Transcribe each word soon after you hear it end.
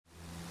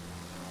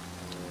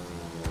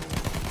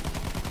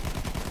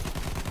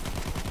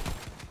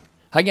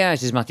Hi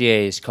guys, it's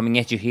Mathias coming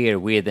at you here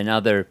with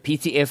another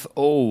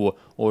PTFO,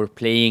 or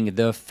playing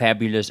the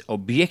fabulous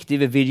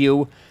objective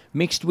video,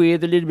 mixed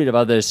with a little bit of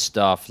other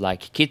stuff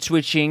like kit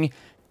switching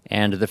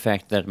and the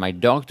fact that my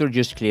doctor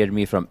just cleared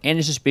me from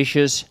any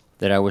suspicious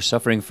that I was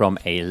suffering from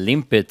a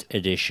limpet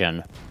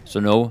edition. So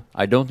no,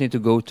 I don't need to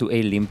go to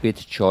a limpet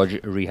charge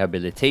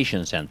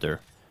rehabilitation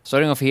center.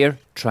 Starting off here,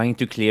 trying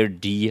to clear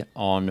D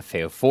on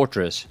Fair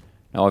Fortress.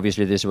 Now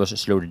obviously this was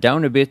slowed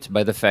down a bit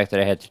by the fact that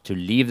I had to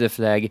leave the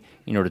flag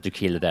in order to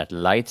kill that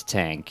light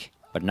tank.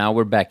 But now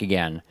we're back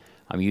again.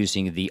 I'm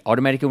using the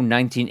Automatico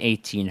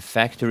 1918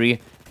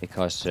 factory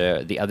because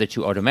the other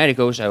two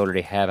Automaticos I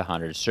already have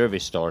 100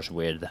 service stars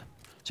with.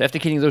 So after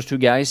killing those two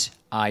guys,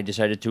 I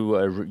decided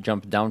to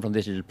jump down from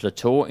this little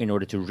plateau in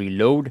order to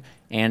reload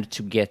and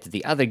to get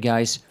the other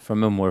guys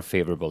from a more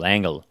favorable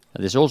angle.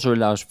 Now, this also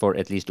allows for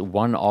at least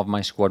one of my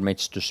squad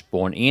mates to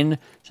spawn in,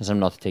 since I'm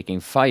not taking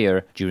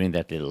fire during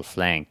that little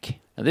flank.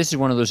 Now this is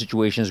one of those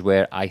situations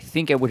where I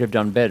think I would have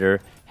done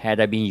better had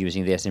I been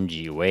using the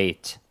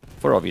SMG-08,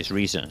 for obvious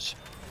reasons.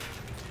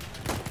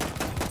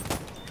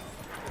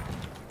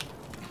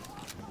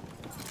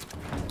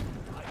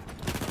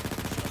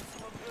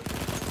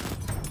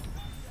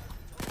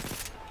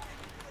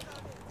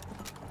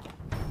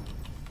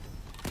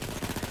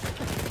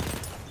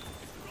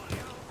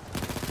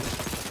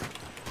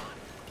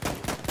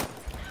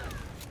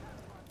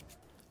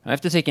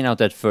 After taking out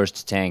that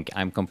first tank,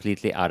 I'm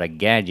completely out of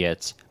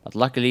gadgets, but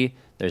luckily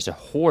there's a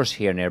horse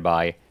here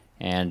nearby,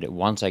 and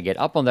once I get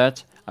up on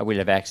that, I will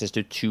have access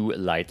to 2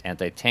 light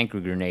anti-tank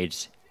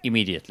grenades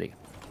immediately.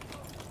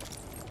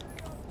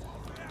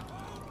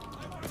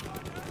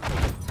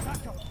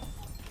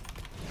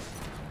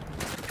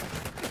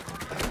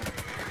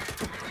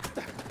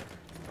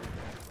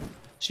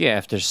 So yeah,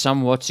 after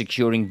somewhat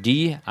securing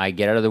D, I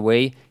get out of the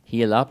way,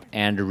 heal up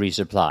and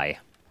resupply.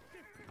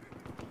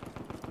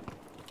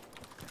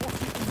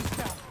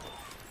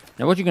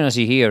 Now what you're gonna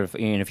see here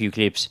in a few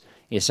clips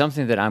is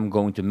something that I'm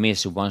going to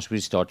miss once we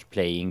start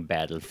playing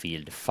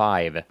Battlefield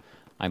 5.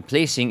 I'm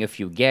placing a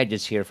few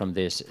gadgets here from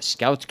this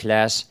scout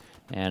class,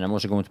 and I'm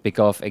also going to pick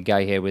off a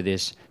guy here with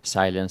this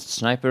silenced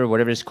sniper,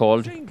 whatever it's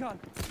called.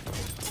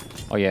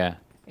 Oh yeah,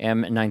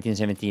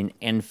 M1917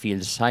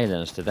 Enfield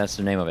Silenced, that's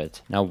the name of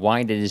it. Now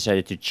why they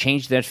decided to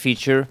change that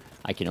feature,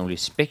 I can only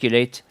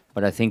speculate,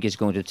 but I think it's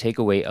going to take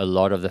away a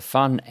lot of the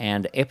fun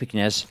and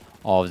epicness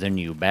of the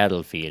new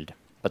Battlefield.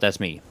 But that's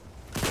me.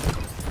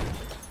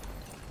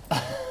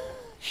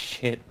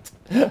 Shit.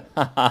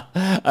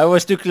 I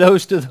was too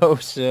close to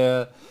those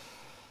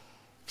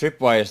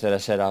tripwires that I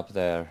set up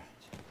there.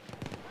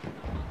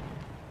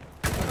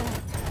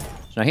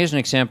 So now here's an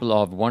example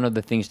of one of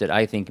the things that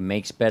I think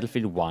makes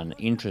Battlefield 1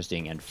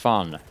 interesting and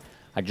fun.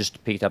 I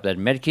just picked up that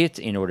medkit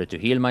in order to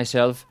heal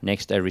myself.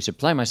 Next I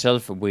resupply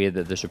myself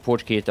with the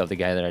support kit of the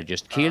guy that I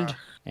just killed.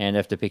 And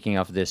after picking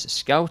up this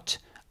scout,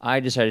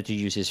 I decided to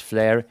use his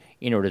flare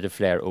in order to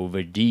flare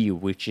over D,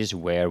 which is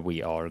where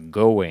we are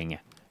going.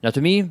 Now to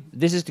me,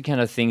 this is the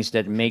kind of things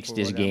that makes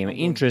this game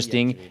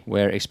interesting,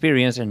 where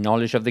experience and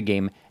knowledge of the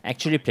game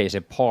actually plays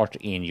a part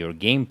in your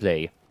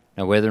gameplay.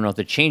 Now whether or not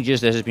the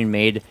changes that has been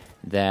made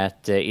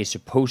that is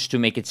supposed to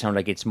make it sound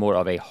like it's more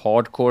of a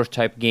hardcore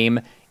type game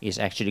is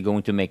actually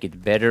going to make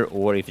it better,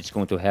 or if it's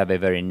going to have a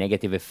very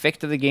negative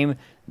effect of the game,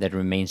 that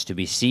remains to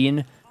be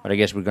seen. But I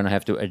guess we're gonna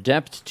have to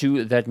adapt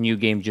to that new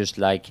game, just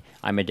like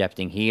I'm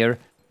adapting here.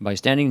 By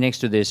standing next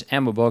to this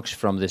ammo box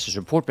from this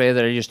support player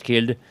that I just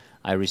killed,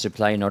 I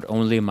resupply not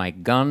only my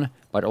gun,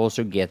 but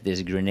also get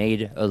this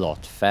grenade a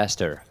lot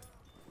faster.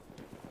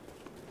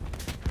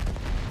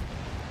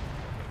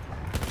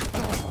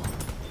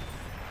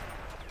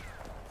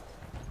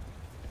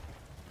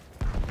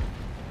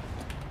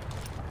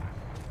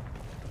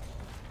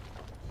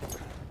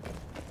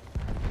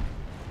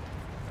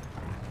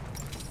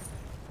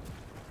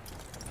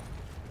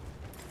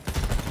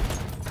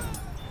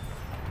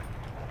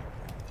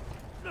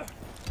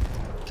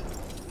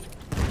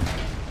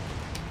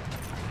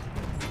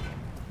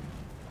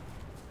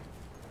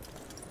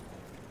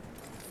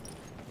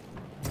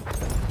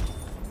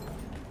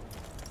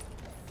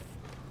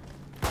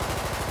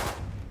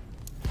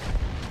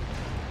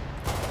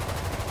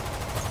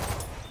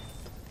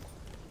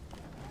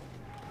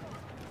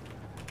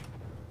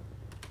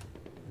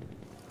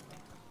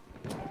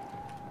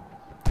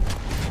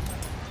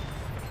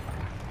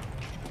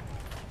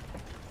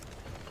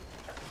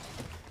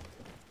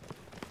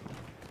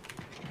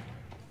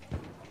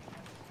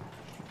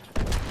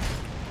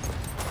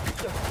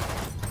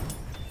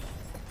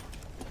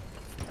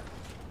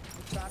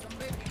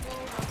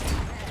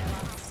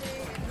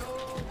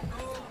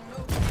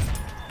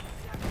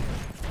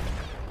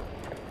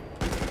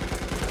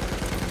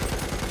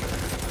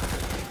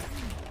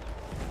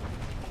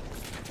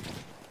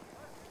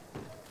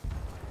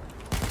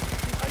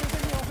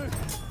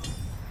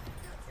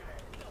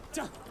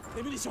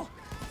 Les munitions.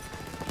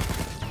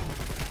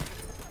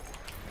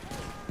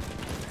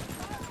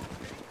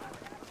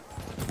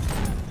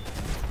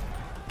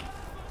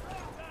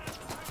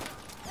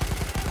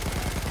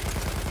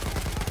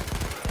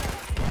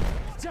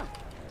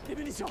 Les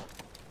munitions.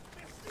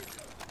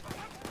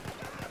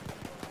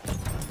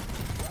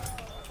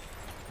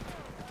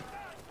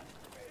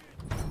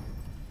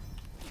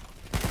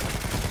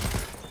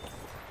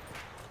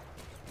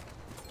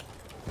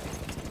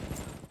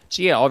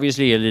 So yeah,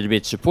 obviously a little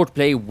bit support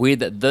play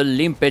with the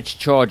limpet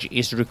charge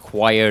is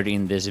required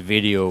in this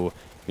video.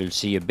 You'll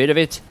see a bit of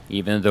it,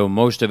 even though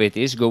most of it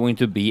is going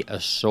to be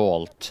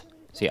assault.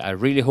 So yeah, I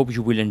really hope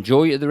you will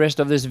enjoy the rest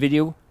of this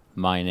video.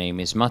 My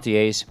name is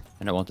Mattias,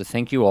 and I want to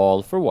thank you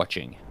all for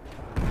watching.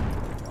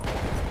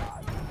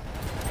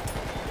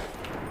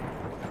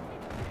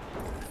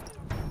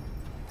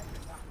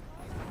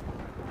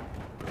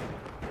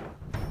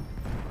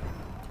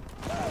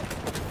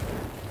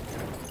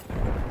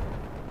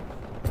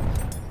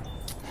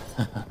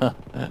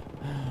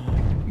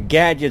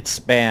 Gadget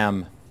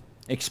spam.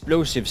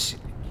 Explosives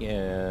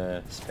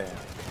spam.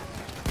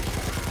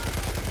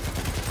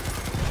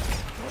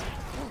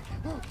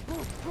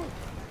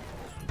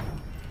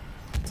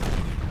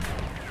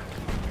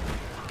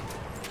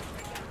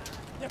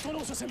 Il y a ton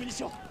nom sur ces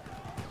munitions.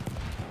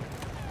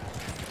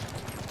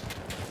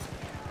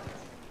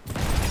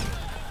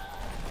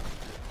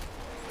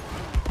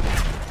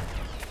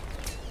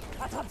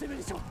 Attrape tes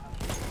munitions.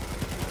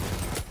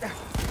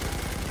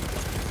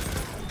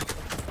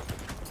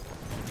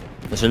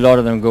 There's a lot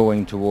of them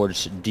going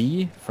towards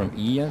D from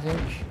E, I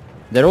think.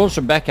 They're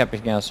also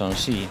backupping us on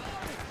C.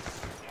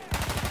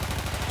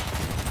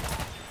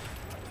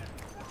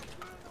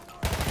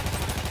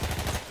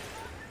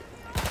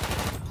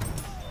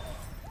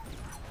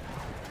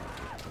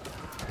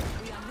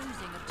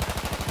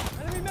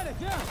 Enemy medic,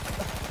 yeah.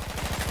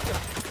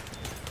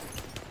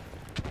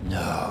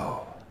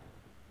 No.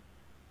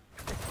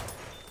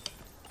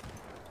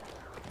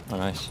 Oh,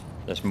 nice.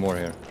 There's more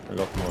here. A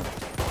lot more.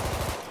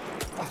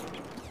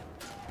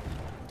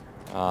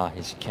 Ah,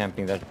 he's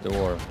camping that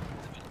door.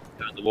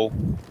 Behind the wall.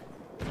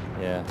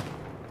 Yeah.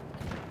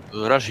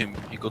 Rush him,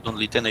 he got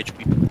only 10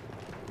 HP.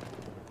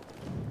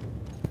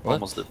 What?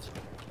 Almost dead.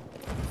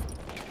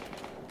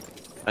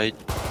 I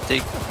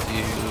take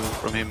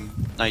from him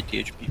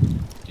 90 HP.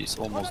 He's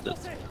almost dead.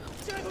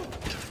 Tirez-vous.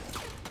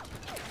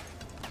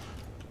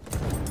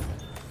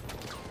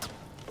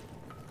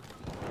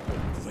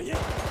 Vous voyez?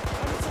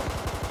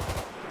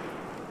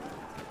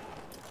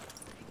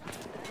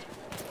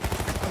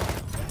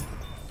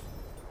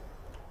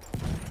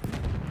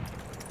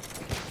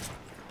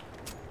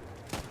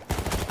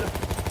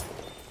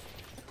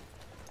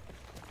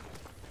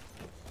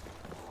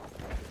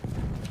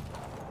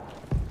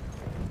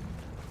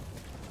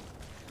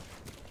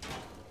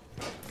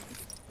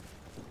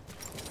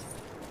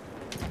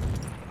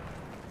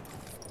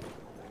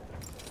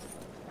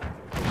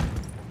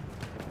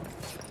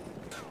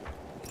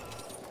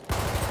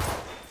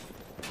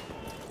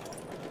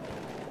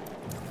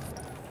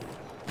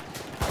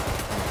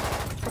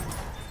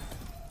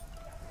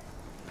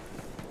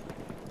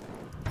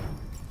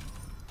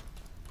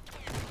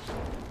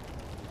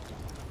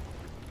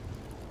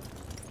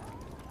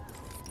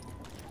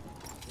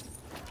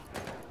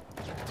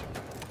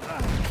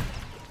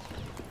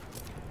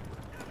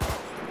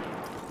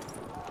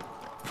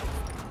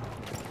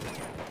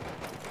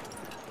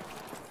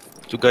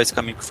 Two guys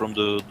coming from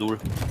the door,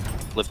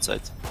 left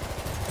side.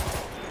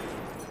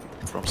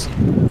 From C.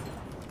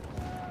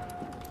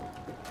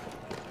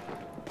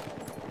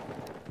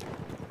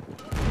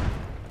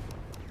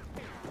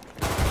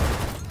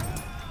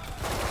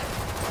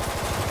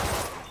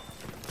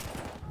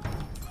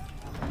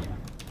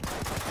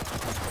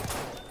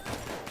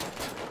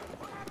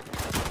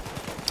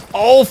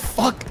 Oh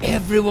fuck!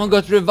 Everyone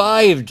got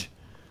revived!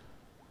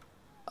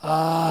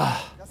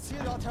 Das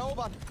Ziel dort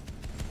erobern.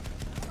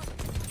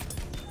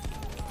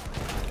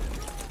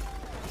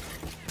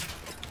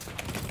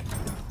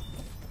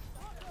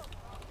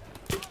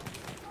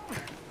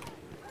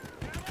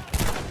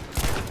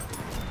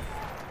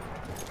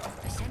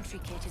 A sentry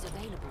kit is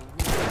available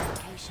near the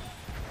location.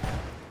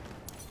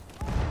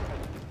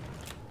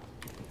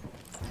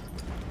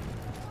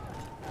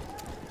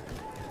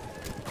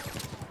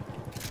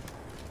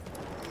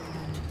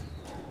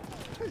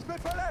 Ich bin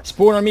verletzt.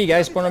 Spawn on me,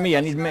 guys, spawn on me,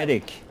 I need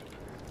medic.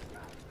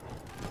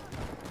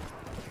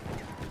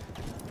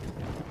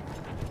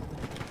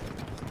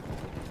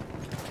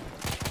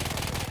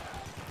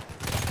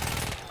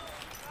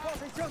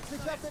 Vorsicht, Jungs,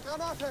 ich werfe eine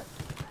Granate.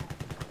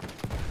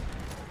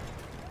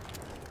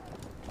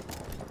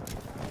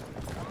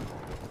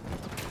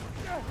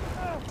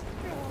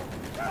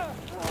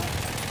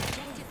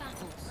 Objective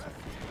apples.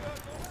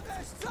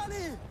 Rechts,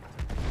 Charlie.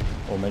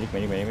 Oh, medic,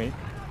 medic, medic, medic.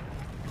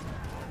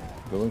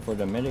 Going for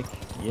the medic,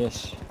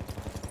 yes.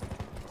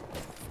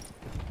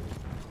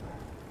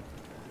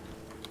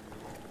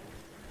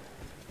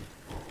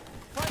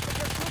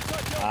 Feindliches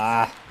Flugzeug, Jungs.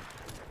 Ah.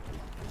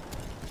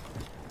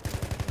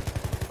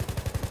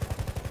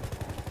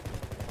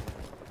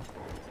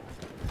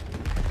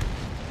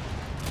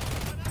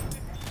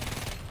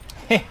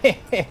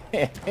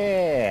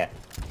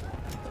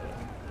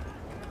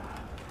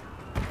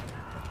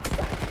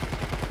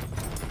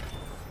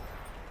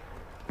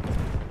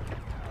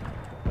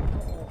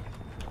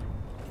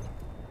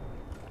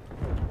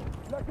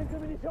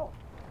 We are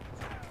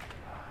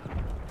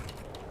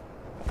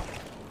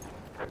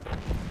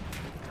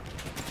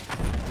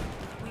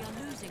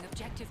losing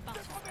objective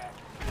butter.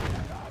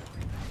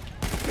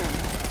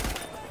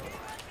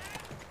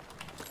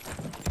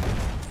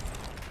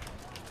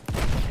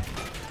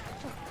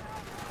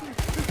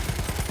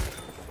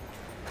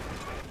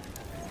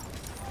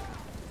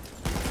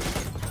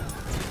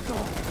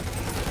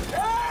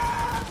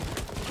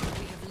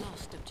 We have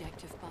lost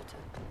objective butter.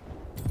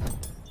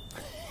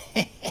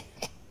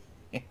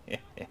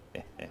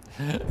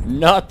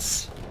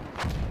 Nuts!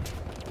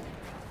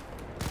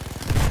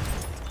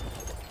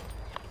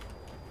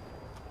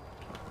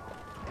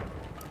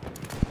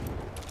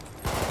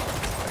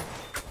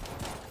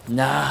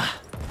 Nah.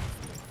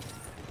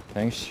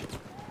 Thanks.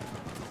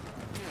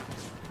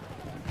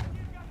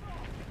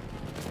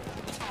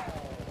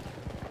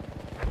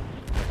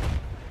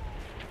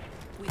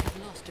 We have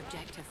lost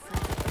objective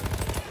front.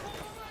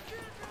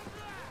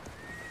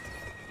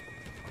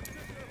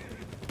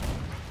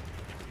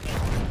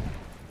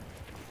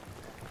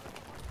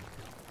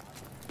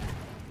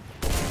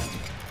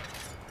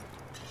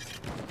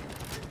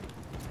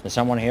 There's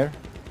someone here?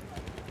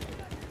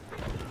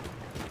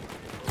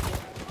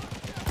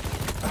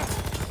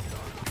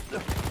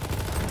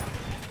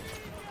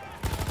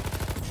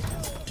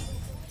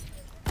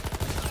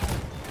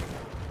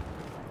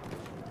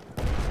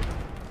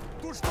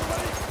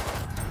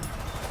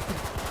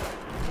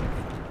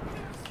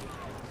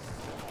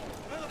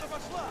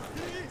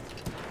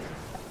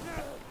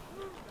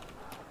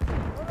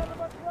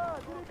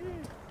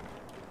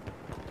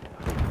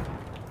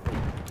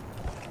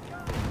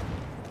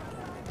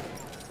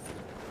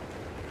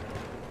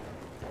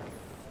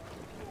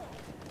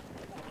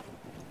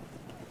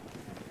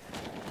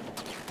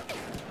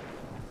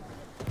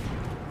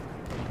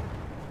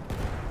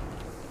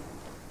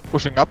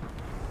 Pushing up.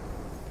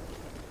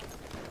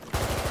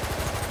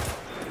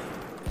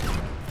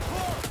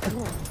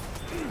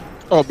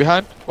 Oh,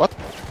 behind. What?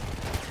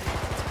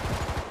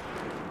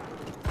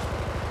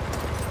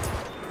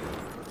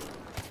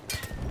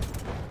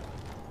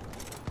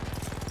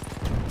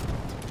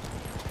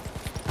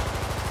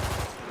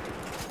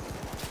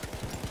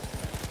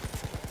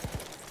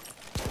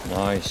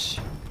 Nice.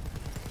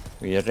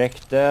 We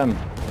wrecked them.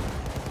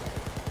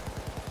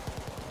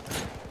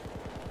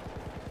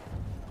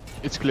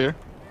 It's clear.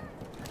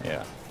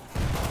 Yeah.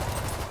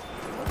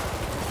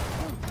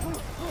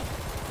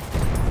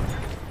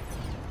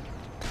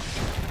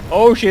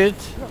 Oh shit!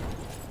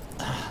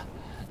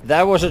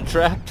 That was a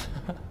trap.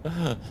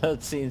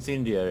 That's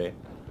incendiary.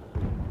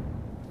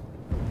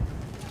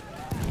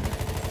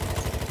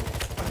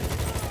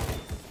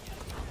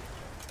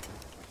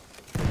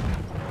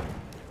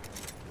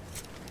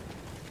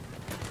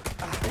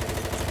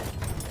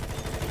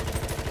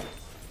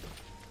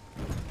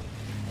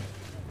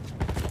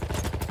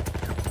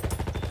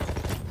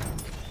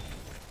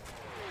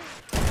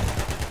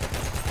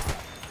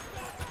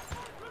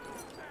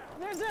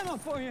 There's ammo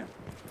for you.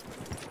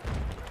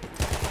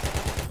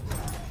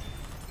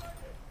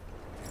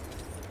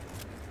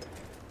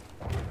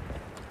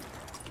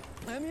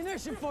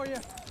 Ammunition for you.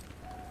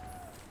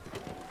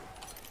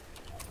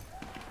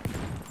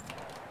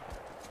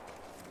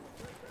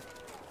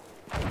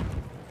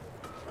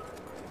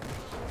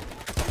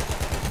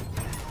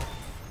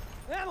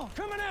 Ammo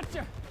coming at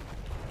you.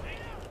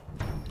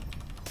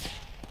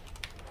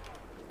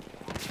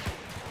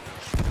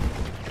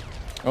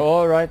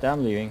 All right,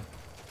 I'm leaving.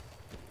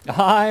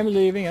 I'm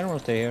leaving. I don't want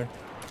to stay here.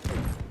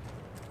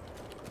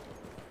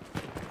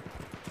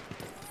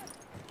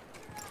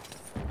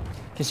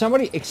 Can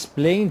somebody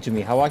explain to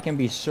me how I can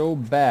be so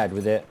bad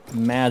with the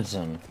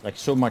Madsen? Like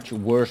so much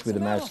worse with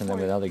the Madsen than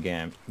with other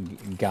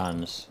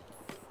guns.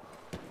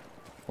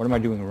 What am I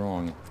doing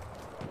wrong?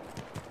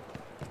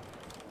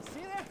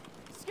 See there?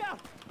 Scout.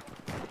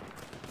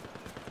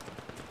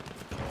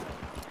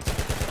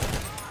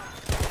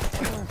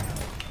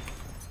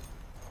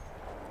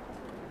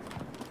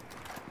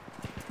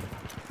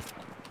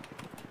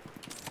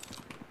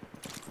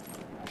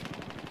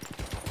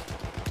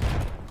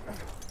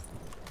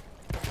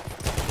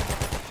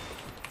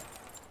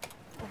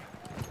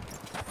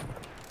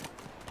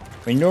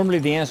 I mean, normally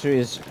the answer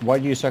is, why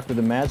do you suck with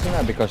the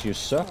Madsen? Because you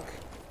suck.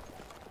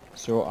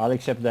 So I'll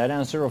accept that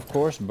answer, of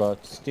course,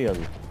 but still.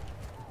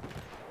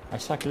 I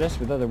suck less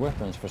with other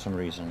weapons for some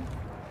reason.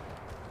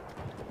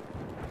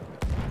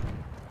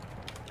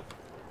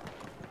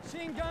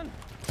 Machine gun.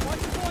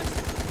 Watch your voice.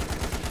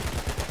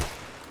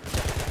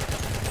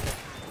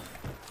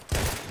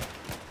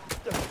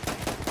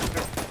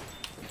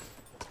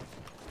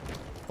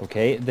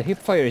 Okay, the hip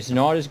fire is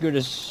not as good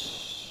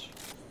as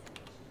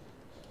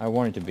I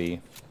want it to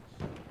be.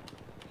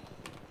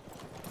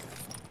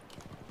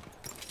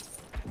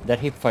 That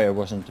hip fire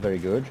wasn't very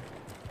good.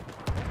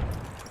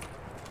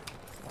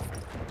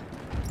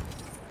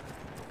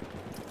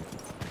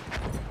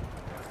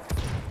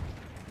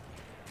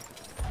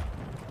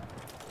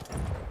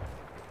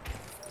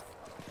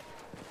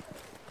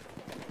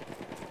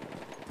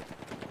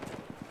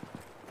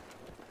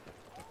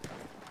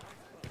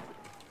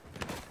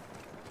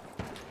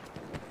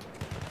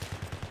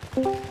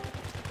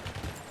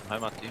 Hi,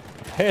 Matti.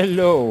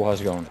 Hello,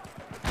 how's it going?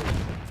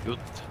 Good.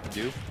 And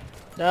you?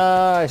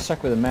 I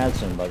suck with the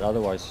Madsen, but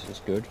otherwise it's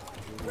good.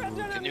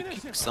 Can you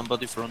kick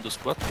somebody from the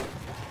squad?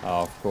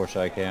 Oh, of course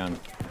I can.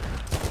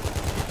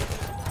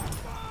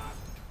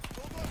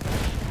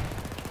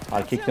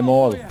 I'll kick them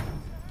all.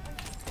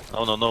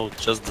 No, no, no,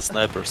 just the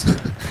snipers.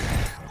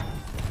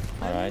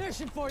 Alright.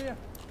 Ammunition for you.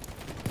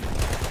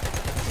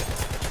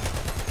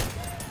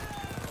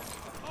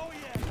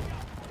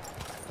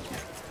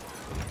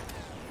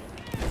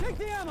 Take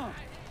the ammo.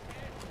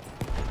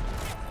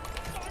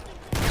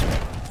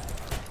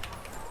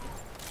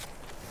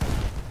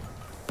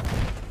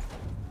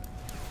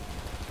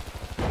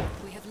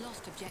 We have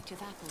lost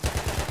objective apples.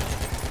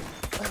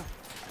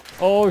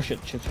 Oh shit,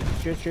 shit, shit,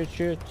 shit, shit,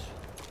 shit.